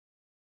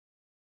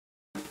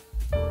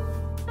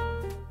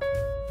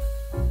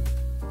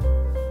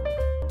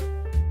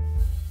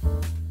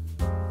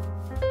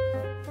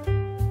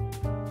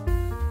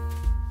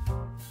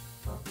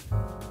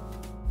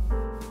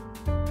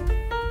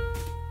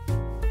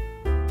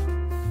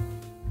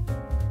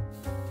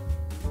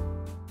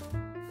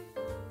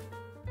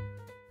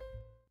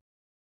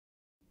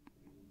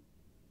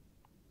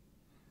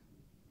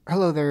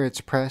Hello there,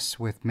 it's Press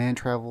with Man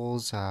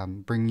Travels,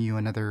 bringing you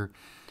another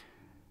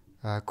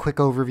quick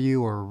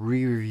overview or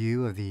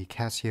re-review of the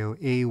Casio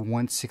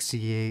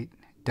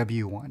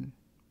A168W-1.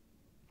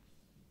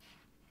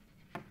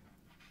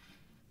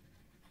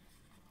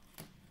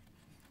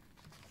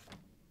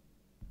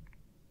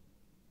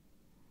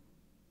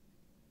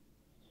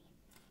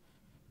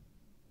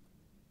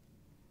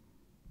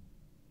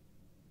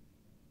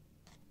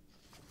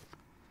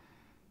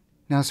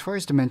 Now, as far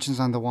as dimensions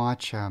on the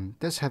watch, it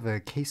does have a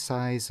case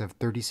size of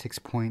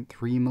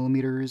 36.3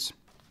 millimeters.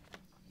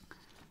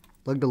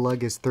 Lug to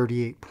lug is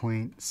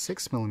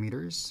 38.6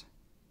 millimeters.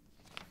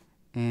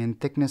 And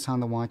thickness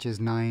on the watch is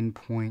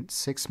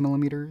 9.6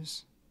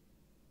 millimeters.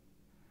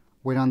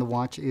 Weight on the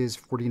watch is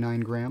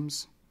 49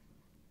 grams.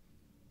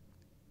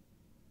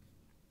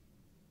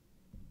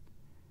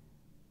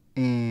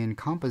 And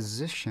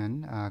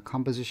composition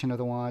of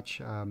the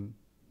watch,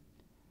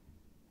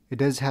 it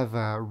does have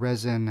a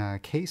resin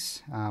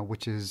case,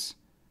 which is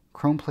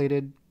chrome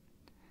plated,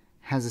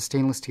 has a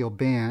stainless steel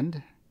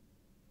band.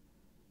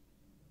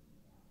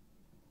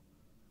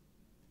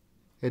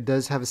 It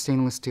does have a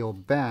stainless steel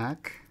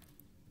back,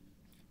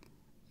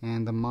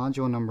 and the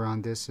module number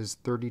on this is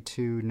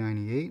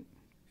 3298.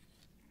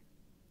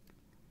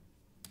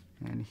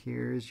 And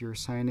here's your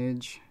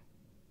signage.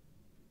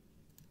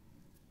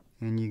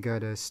 And you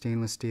got a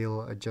stainless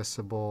steel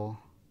adjustable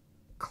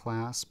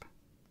clasp.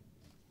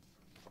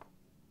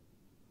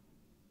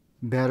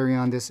 Battery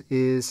on this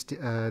is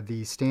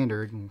the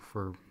standard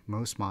for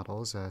most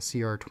models,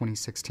 CR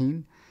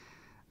 2016.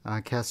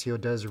 Casio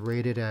does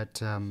rate it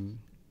at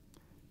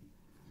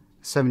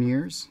 7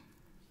 years.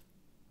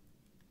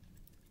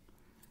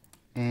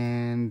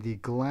 And the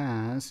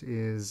glass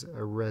is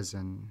a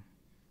resin.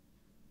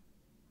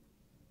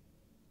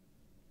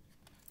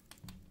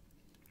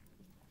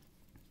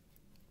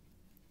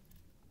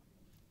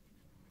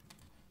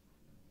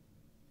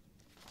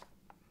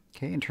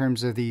 Okay, in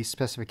terms of the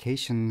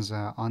specifications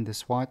on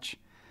this watch,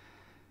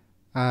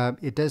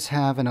 it does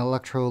have an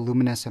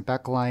electroluminescent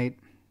backlight,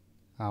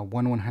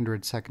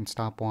 1/100-second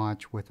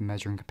stopwatch with a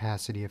measuring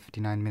capacity of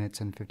 59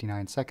 minutes and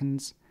 59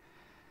 seconds.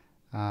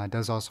 It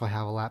does also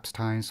have elapsed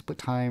time, split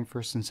time,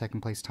 first and second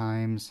place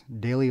times,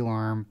 daily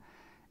alarm,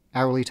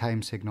 hourly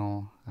time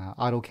signal,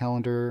 auto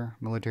calendar,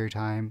 military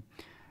time.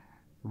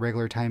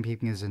 Regular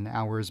timekeeping is in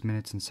hours,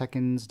 minutes, and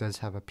seconds. Does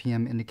have a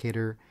PM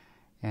indicator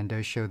and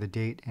does show the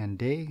date and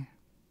day.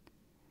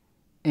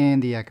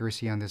 And the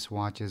accuracy on this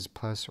watch is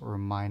plus or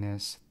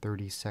minus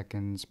 30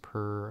 seconds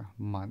per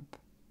month.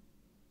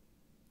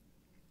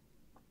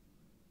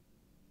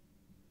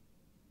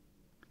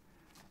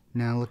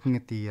 Now looking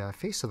at the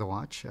face of the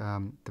watch,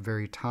 the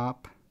very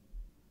top,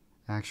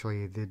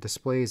 actually the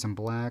display is in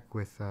black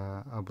with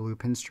a blue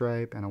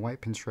pinstripe and a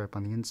white pinstripe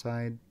on the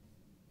inside.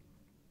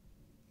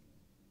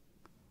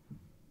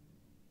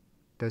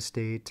 Does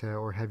state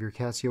or have your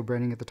Casio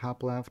branding at the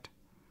top left,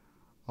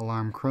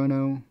 alarm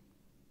chrono,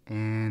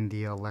 and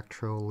the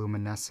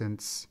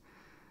electroluminescence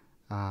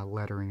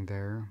lettering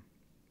there.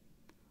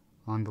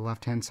 On the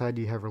left hand side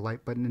you have your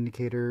light button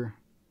indicator.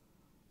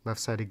 Left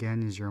side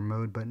again is your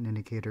mode button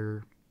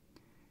indicator.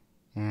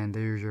 And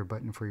there's your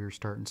button for your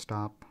start and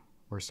stop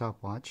or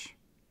stopwatch.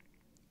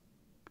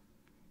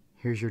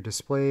 Here's your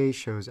display,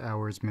 shows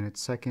hours,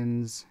 minutes,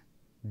 seconds,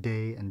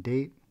 day, and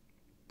date.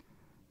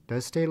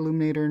 Does state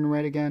illuminator in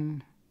red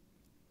again.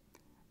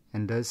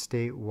 And does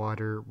state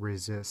water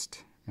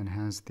resist and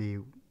has the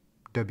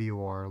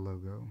WR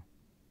logo.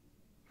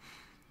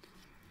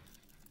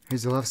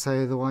 Here's the left side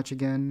of the watch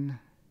again.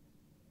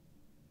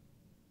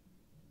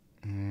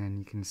 And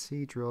you can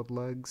see drilled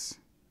lugs.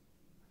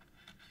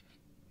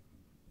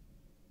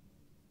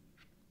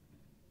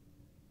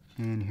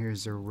 And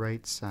here's the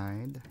right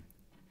side.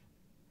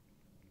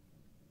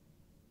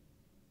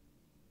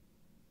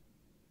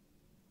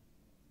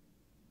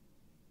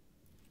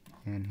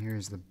 And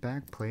here's the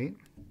back plate.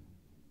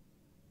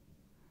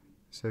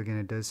 So again,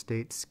 it does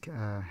state,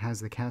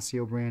 has the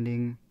Casio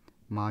branding,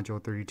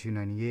 module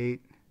 3298,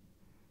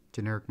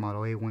 generic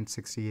model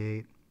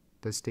A168,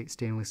 does state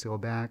stainless steel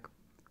back,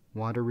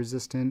 water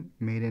resistant,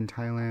 made in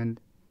Thailand,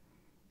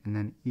 and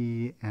then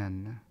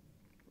EN.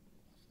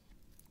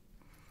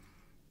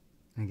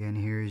 Again,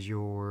 here's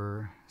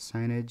your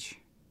signage,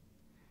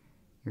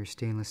 your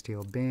stainless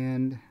steel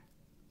band,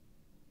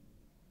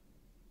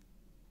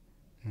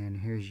 and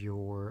here's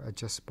your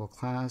adjustable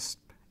clasp.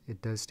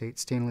 It does state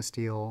stainless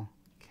steel,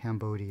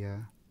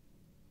 Cambodia.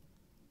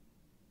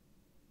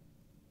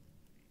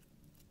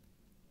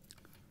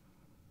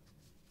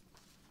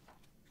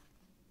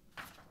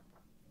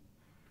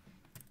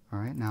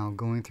 Alright, now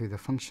going through the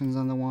functions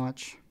on the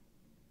watch.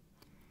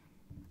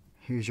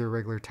 Here's your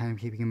regular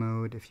timekeeping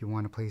mode. If you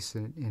want to place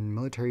it in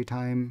military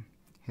time,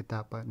 hit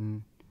that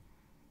button.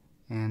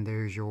 And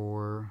there's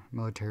your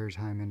military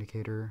time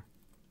indicator.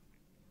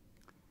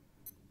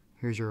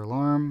 Here's your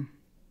alarm.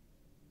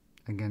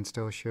 Again,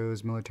 still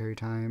shows military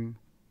time.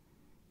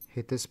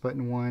 Hit this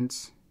button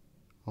once,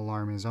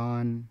 alarm is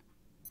on.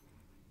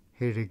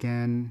 Hit it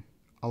again,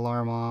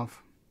 alarm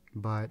off,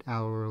 but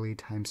hourly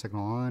time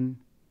signal on.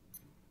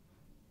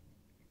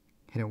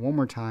 Hit it one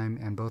more time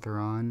and both are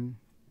on.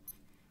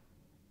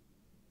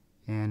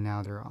 And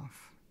now they're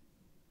off.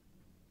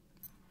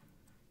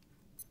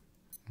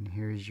 And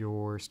here's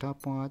your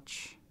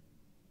stopwatch.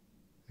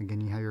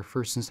 Again, you have your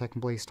first and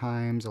second place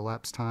times,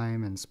 elapsed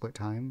time, and split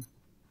time.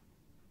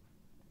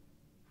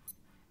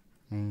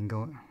 And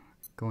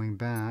going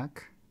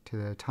back to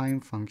the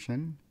time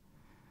function,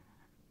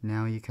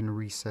 now you can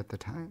reset the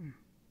time.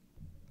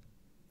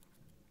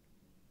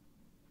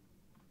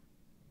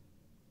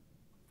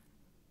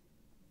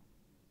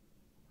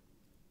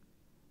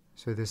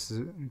 So this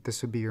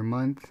would be your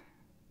month,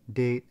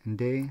 date, and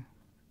day.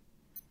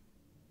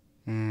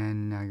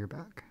 And now you're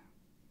back.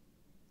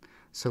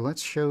 So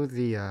let's show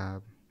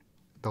the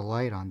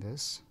light on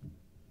this.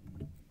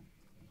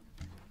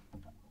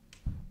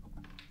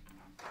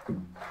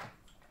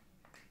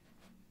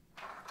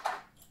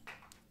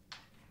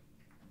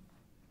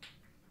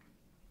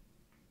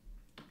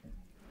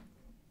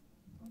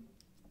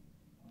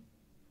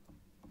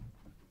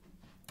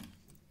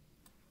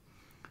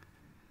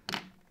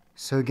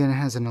 So again, it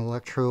has an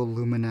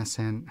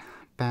electroluminescent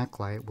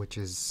backlight, which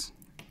is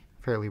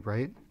fairly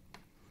bright.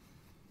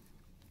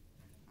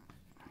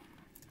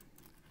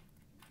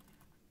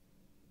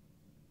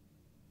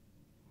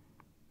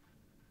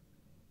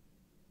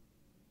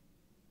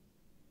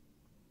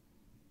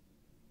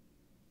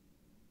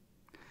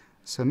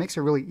 So it makes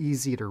it really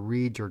easy to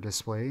read your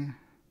display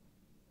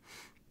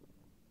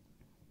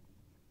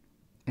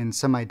in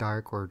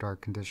semi-dark or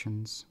dark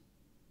conditions.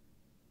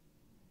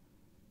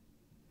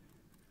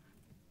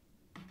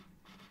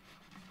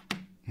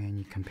 And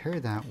you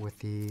compare that with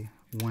the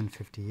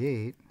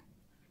 158.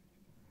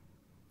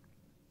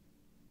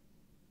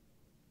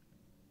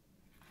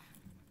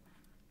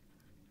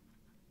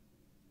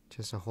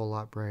 Just a whole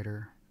lot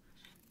brighter.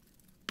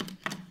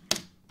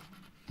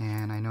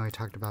 And I know I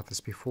talked about this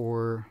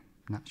before.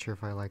 Not sure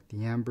if I like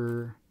the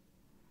amber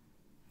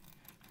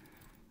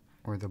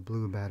or the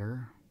blue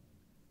better.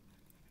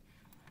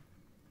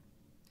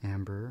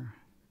 Amber,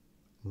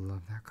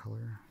 love that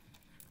color.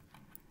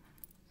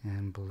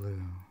 And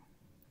blue.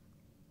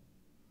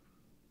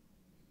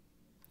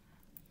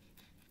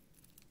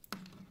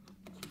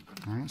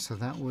 Alright, so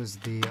that was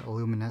the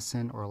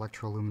luminescent or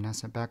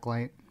electroluminescent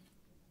backlight.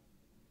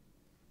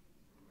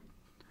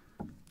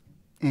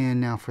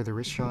 And now for the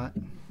wrist shot.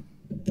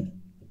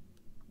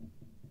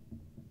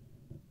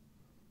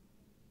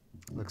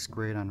 Looks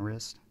great on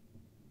wrist.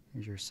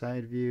 Here's your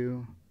side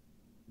view.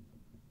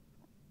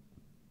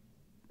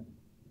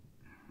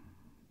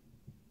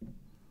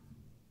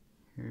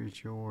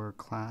 Here's your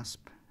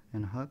clasp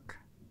and hook.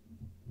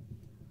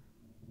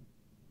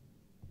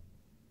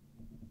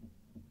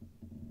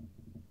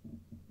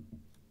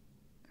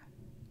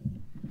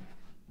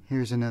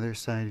 Here's another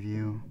side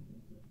view,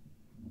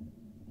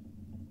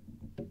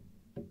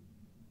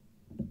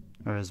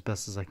 or as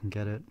best as I can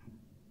get it.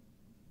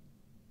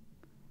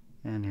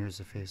 And here's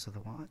the face of the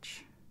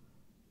watch.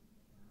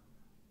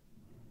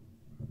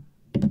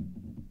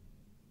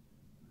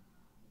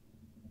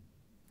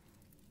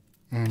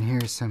 And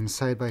here's some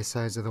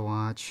side-by-sides of the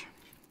watch.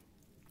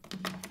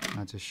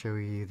 I'll just show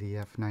you the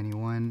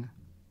F91.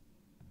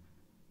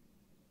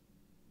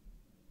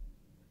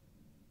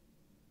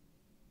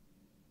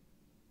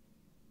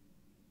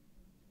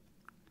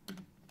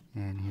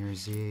 And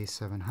here's the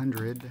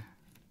A700.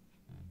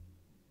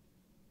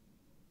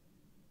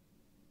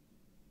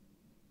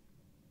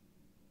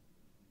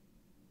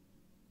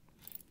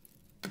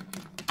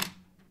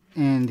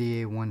 And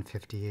the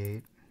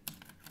A158.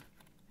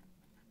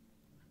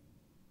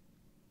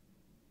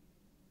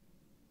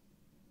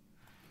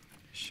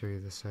 Show you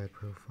the side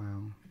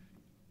profile.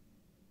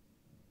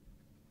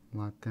 A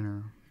lot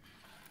thinner.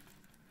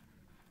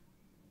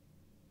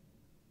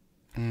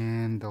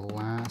 And the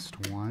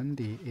last one,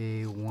 the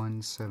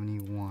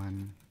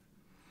A171.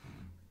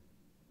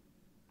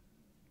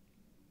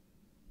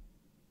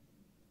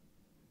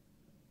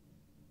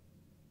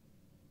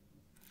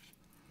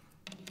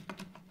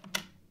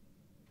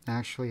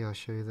 Actually, I'll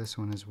show you this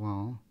one as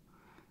well.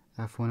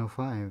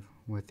 F105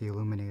 with the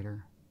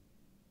illuminator.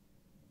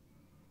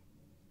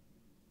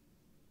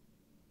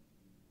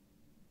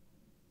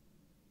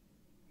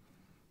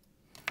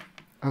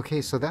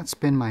 Okay, so that's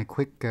been my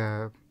quick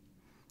or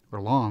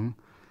long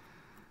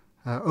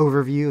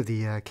overview of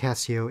the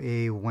Casio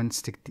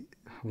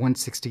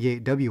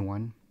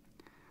A168W-1.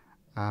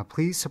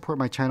 Please support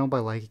my channel by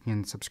liking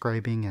and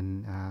subscribing,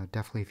 and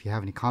definitely if you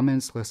have any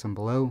comments, list them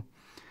below.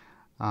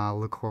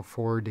 Look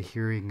forward to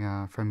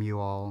hearing from you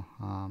all.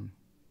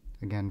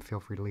 Again,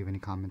 feel free to leave any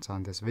comments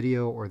on this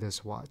video or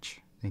this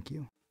watch. Thank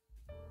you.